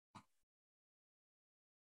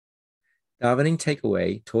Davening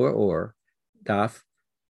takeaway, Torah or Daf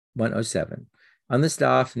 107. On this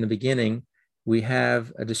Daf, in the beginning, we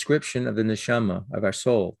have a description of the neshama, of our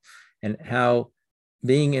soul, and how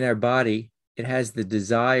being in our body, it has the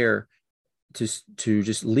desire to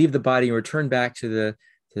just leave the body and return back to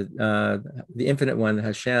the infinite one,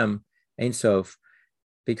 Hashem, Ein Sof,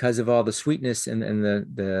 because of all the sweetness and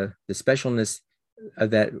the specialness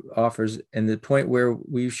that offers, and the point where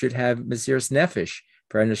we should have Mesiras Nefesh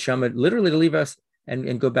for our neshama literally to leave us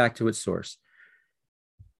and go back to its source.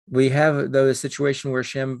 We have, though, a situation where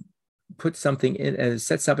Hashem puts something in and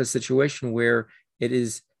sets up a situation where it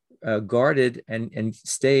is guarded and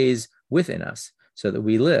stays within us so that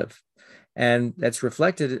we live. And that's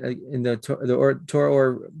reflected in the Torah,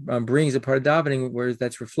 or brings a part of davening, where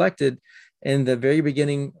that's reflected in the very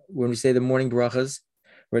beginning when we say the morning brachas,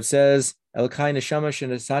 where it says, Elkai neshama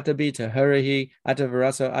shenasata bi taharahi ata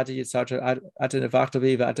v'rasa ata yitzatra ata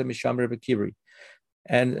nevachtavi v'ata mishamra b'kibri.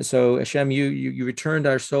 And so Hashem, you returned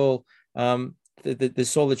our soul. The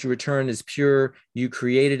soul that you return is pure. You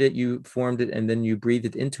created it, you formed it, and then you breathed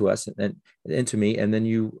it into us and into me, and then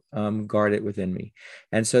you guard it within me.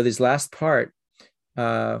 And so this last part,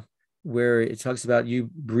 where it talks about you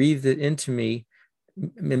breathed it into me,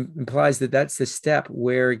 implies that that's the step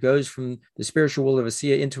where it goes from the spiritual world of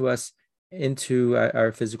Asiya into us, into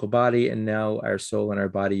our physical body, and now our soul and our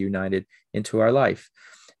body united into our life.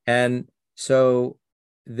 And so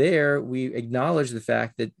there we acknowledge the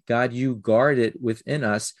fact that God, you guard it within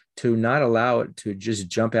us to not allow it to just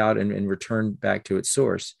jump out and return back to its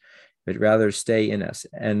source, but rather stay in us.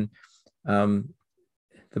 And the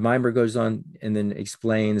Mimer goes on and then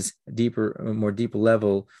explains more deeper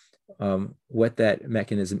level what that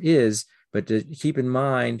mechanism is, but to keep in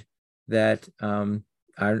mind that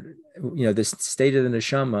this state of the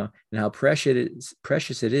neshama and how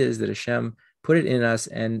precious it is that Hashem put it in us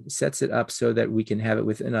and sets it up so that we can have it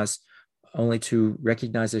within us, only to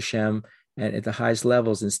recognize Hashem and at the highest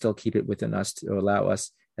levels and still keep it within us to allow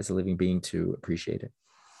us as a living being to appreciate it.